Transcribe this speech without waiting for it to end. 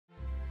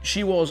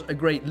She was a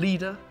great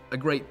leader, a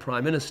great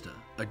Prime Minister,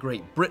 a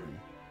great Briton,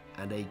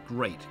 and a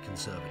great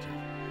Conservative.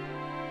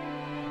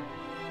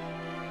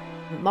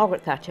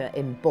 Margaret Thatcher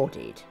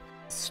embodied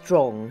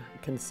strong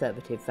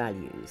Conservative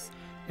values.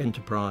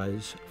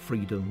 Enterprise,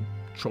 freedom,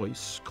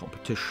 choice,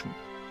 competition,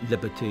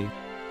 liberty.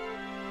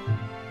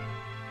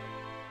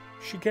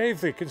 She gave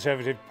the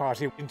Conservative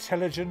Party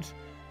intelligent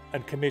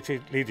and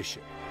committed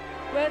leadership.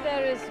 Where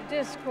there is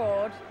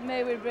discord,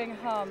 may we bring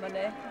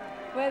harmony.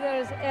 Where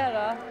there is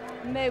error,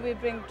 may we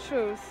bring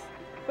truth.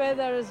 Where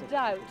there is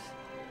doubt,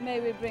 may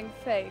we bring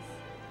faith.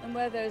 And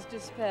where there is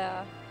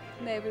despair,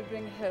 may we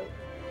bring hope.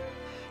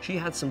 She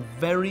had some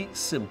very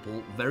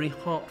simple, very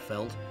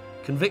heartfelt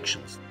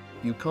convictions.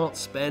 You can't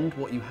spend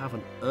what you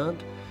haven't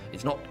earned.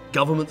 It's not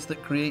governments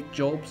that create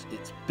jobs,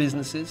 it's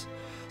businesses.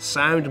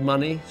 Sound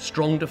money,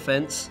 strong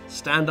defence,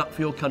 stand up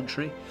for your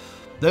country.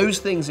 Those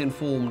things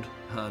informed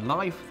her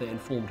life, they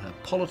informed her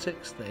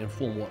politics, they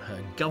informed what her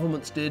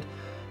governments did,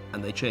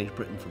 and they changed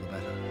Britain for the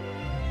better.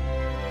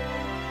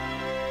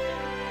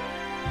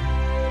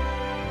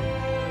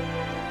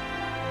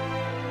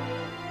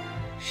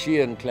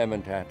 She and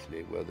Clement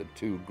Attlee were the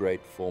two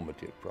great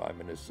formative prime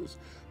ministers.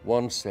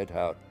 One set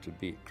out to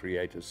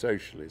create a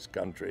socialist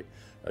country,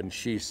 and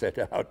she set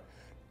out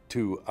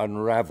to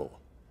unravel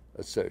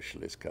a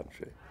socialist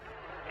country.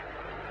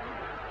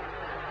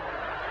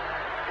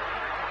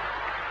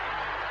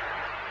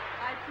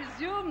 I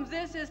presume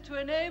this is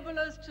to enable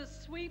us to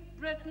sweep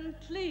Britain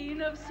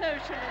clean of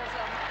socialism.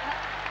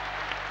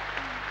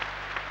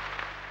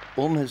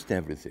 Almost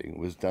everything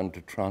was done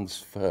to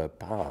transfer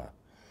power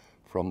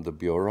from the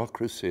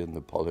bureaucracy and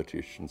the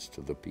politicians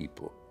to the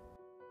people.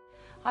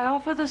 I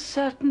offer the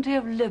certainty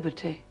of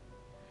liberty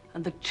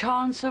and the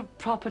chance of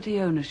property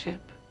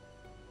ownership.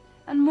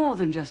 And more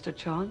than just a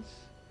chance.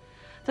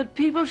 That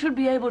people should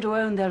be able to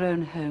own their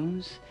own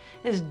homes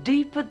is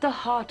deep at the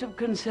heart of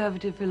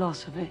Conservative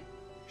philosophy.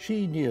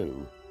 She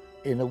knew,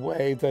 in a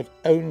way that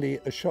only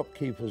a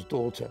shopkeeper's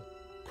daughter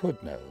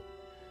could know,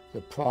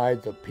 the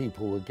pride that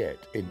people would get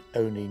in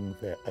owning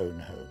their own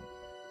home.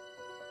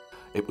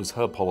 It was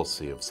her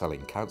policy of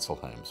selling council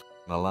homes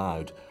and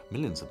allowed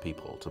millions of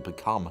people to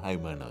become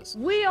homeowners.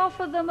 We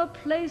offer them a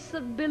place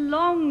that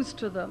belongs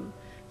to them,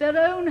 their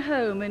own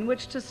home in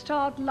which to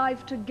start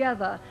life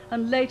together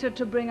and later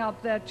to bring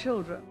up their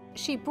children.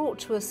 She brought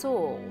to us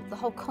all the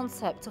whole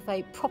concept of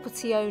a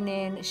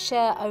property-owning,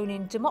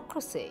 share-owning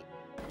democracy.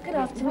 Good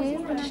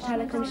afternoon, British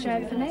Telecom Show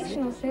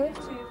Information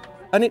Service.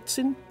 And it's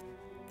in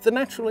the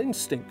natural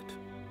instinct,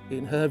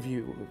 in her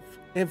view, of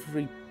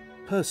every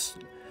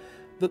person,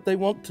 that they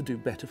want to do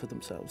better for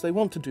themselves. They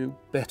want to do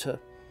better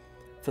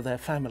for their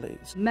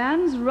families.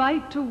 Man's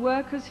right to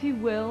work as he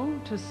will,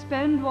 to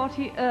spend what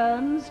he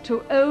earns,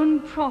 to own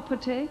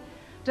property,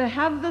 to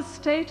have the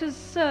state as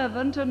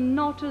servant and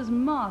not as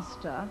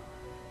master,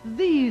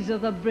 these are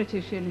the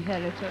British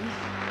inheritance.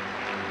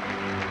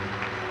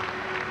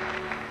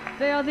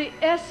 They are the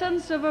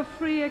essence of a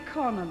free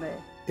economy.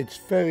 It's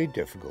very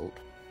difficult,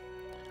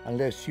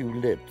 unless you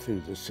lived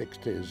through the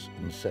 60s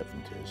and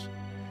 70s,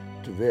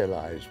 to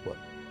realise what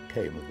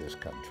came of this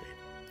country.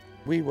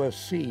 We were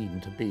seen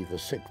to be the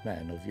sick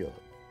man of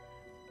Europe.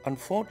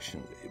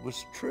 Unfortunately, it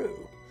was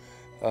true,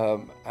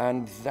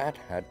 and that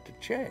had to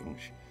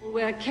change.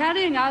 We're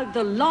carrying out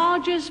the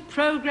largest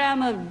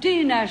program of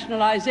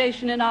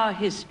denationalisation in our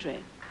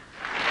history.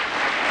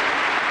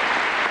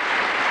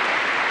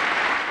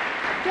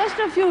 Just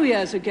a few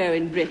years ago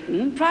in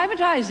Britain,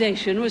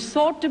 privatisation was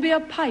thought to be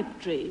a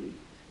pipe dream.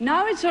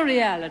 Now it's a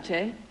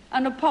reality,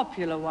 and a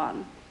popular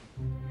one.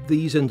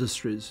 These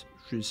industries,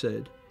 she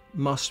said,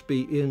 must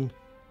be in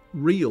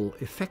real,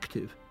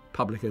 effective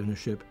public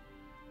ownership.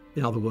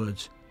 In other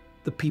words,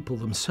 the people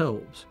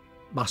themselves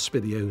must be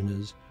the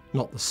owners,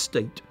 not the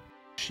state.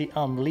 She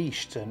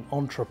unleashed an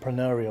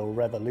entrepreneurial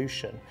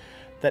revolution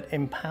that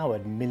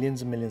empowered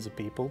millions and millions of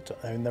people to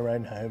own their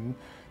own home,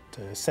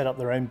 to set up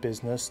their own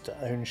business, to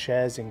own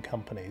shares in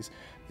companies.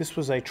 This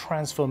was a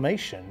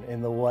transformation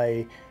in the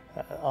way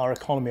our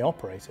economy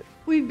operated.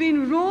 We've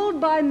been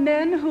ruled by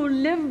men who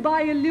live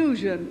by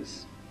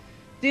illusions.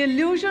 The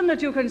illusion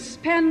that you can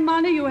spend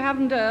money you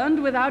haven't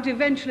earned without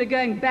eventually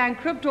going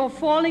bankrupt or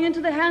falling into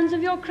the hands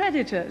of your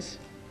creditors.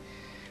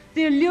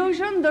 The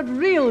illusion that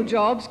real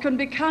jobs can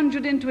be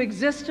conjured into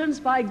existence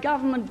by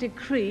government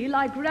decree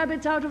like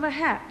rabbits out of a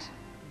hat.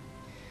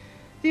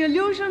 The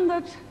illusion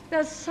that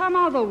there's some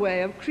other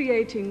way of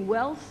creating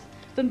wealth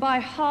than by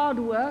hard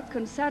work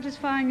and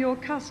satisfying your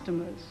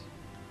customers.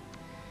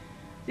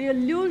 The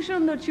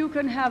illusion that you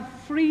can have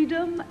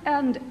freedom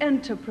and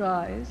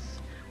enterprise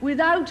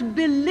without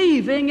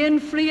believing in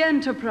free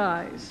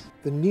enterprise.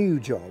 The new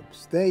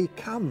jobs, they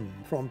come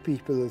from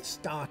people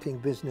starting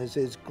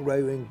businesses,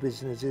 growing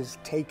businesses,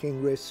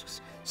 taking risks,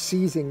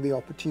 seizing the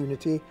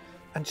opportunity,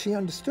 and she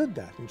understood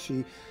that, and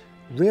she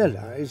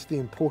realised the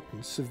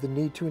importance of the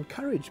need to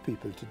encourage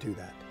people to do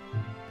that.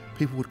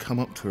 People would come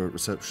up to her at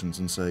receptions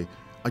and say,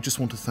 "I just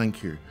want to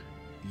thank you.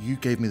 You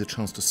gave me the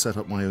chance to set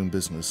up my own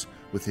business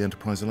with the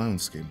Enterprise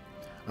Allowance Scheme."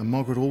 And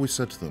Margaret always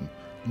said to them,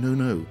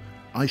 "No,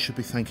 I should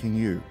be thanking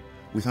you.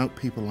 Without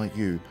people like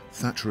you,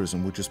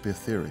 Thatcherism would just be a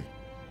theory.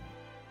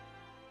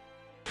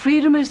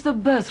 Freedom is the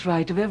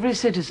birthright of every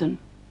citizen.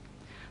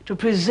 To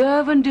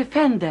preserve and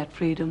defend that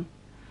freedom,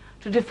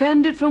 to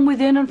defend it from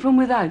within and from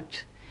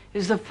without,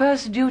 is the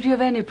first duty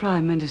of any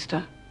Prime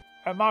Minister.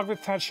 Margaret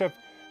Thatcher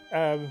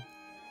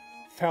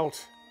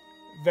felt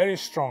very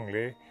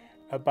strongly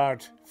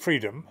about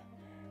freedom,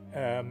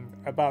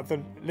 about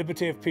the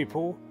liberty of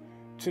people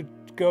to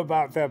go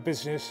about their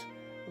business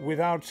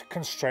without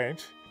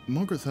constraint.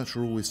 Margaret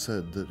Thatcher always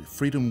said that if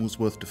freedom was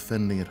worth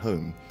defending at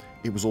home,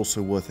 it was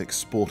also worth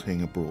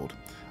exporting abroad.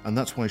 And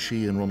that's why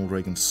she and Ronald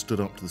Reagan stood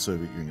up to the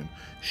Soviet Union.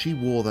 She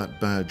wore that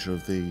badge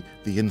of the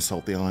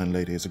insult, the Iron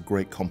Lady, as a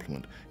great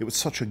compliment. It was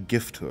such a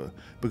gift to her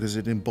because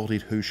it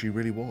embodied who she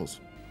really was.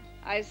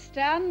 I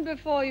stand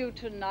before you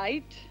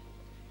tonight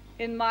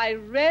in my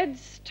red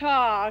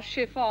star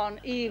chiffon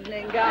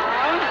evening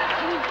gown.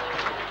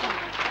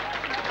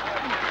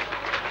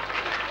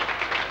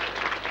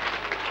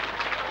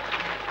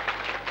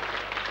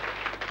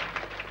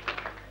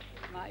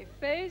 My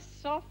face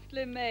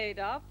softly made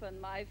up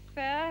and my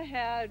fair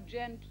hair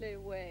gently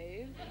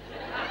waved.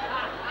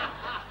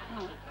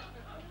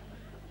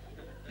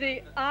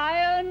 The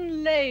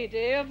Iron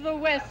Lady of the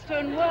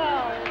Western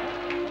world.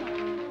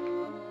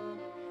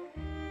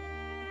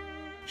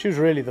 She was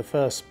really the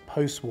first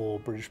post-war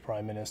British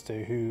Prime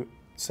Minister who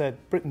said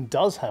Britain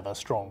does have a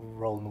strong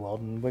role in the world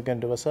and we're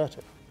going to assert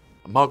it.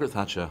 Margaret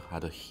Thatcher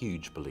had a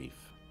huge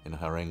belief in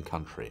her own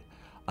country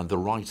and the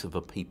right of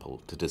a people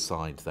to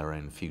decide their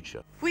own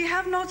future. We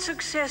have not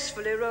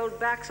successfully rolled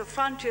back the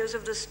frontiers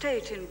of the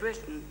state in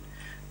Britain,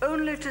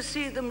 only to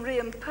see them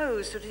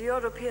reimposed at a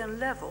European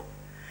level,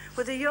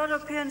 with a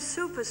European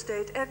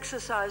superstate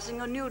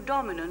exercising a new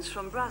dominance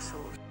from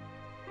Brussels.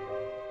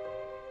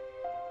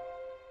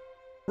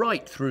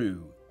 Right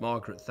through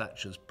Margaret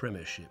Thatcher's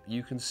premiership,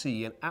 you can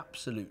see an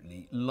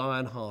absolutely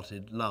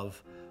lion-hearted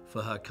love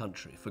for her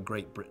country, for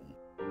Great Britain.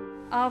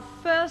 Our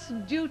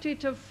first duty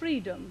to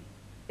freedom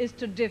is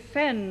to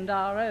defend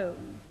our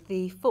own.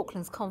 The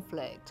Falklands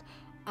conflict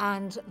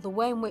and the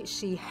way in which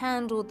she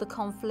handled the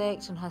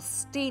conflict and her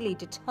steely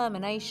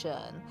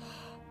determination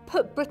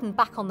put Britain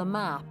back on the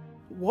map.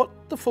 What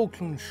the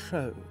Falklands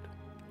showed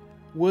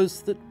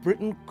was that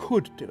Britain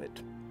could do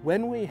it.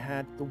 When we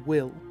had the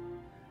will,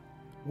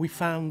 we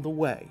found the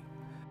way.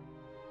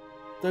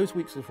 Those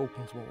weeks of the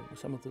Falklands War were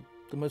some of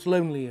the most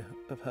lonely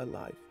of her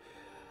life.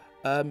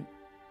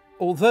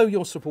 Although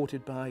you're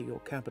supported by your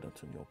cabinet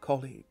and your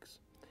colleagues,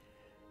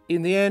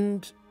 in the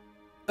end,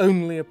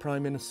 only a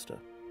Prime Minister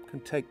can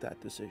take that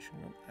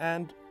decision.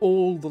 And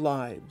all the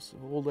lives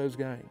of all those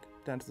going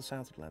down to the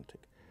South Atlantic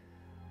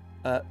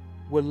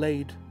were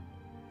laid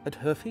at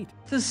her feet.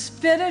 The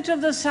spirit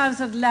of the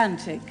South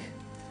Atlantic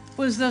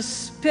was the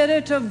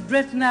spirit of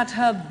Britain at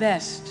her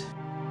best.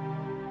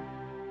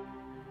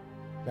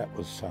 That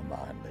was some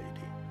Iron Lady.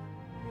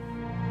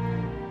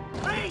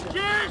 3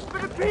 cheers for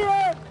the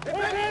PM!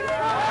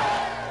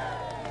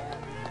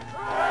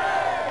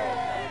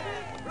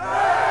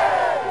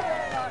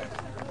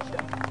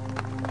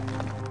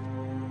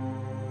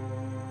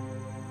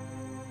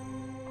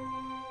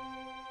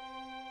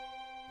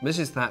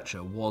 Mrs.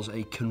 Thatcher was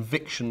a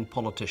conviction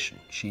politician.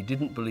 She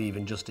didn't believe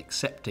in just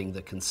accepting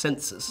the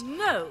consensus.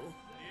 No,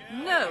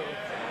 no,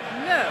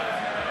 no.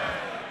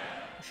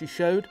 She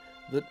showed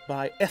that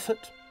by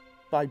effort,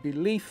 by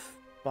belief,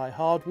 by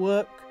hard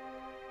work,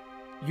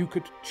 you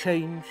could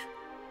change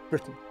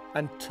Britain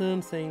and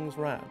turn things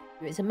round.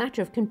 It's a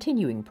matter of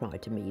continuing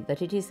pride to me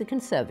that it is the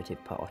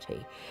Conservative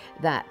Party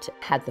that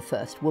had the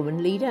first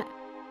woman leader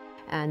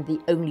and the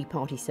only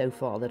party so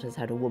far that has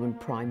had a woman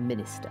Prime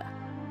Minister.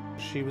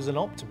 She was an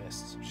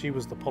optimist. She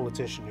was the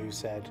politician who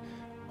said,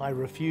 I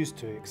refuse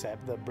to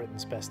accept that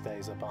Britain's best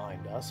days are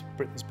behind us.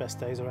 Britain's best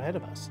days are ahead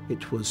of us.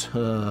 It was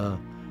her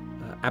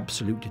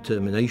absolute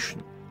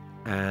determination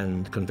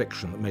and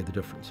conviction that made the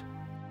difference.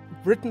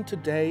 Britain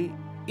today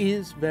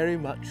is very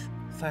much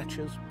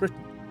Thatcher's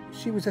Britain.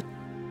 She was a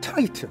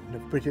titan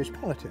of British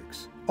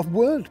politics, of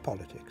world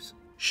politics.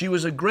 She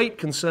was a great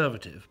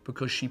Conservative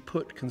because she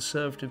put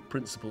Conservative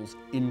principles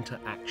into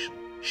action.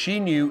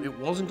 She knew it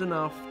wasn't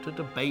enough to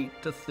debate,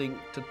 to think,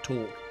 to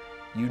talk.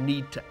 You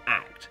need to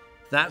act.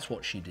 That's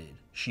what she did.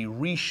 She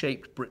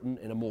reshaped Britain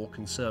in a more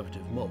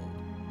conservative mould.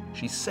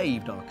 She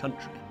saved our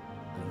country,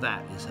 and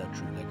that is her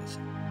true legacy.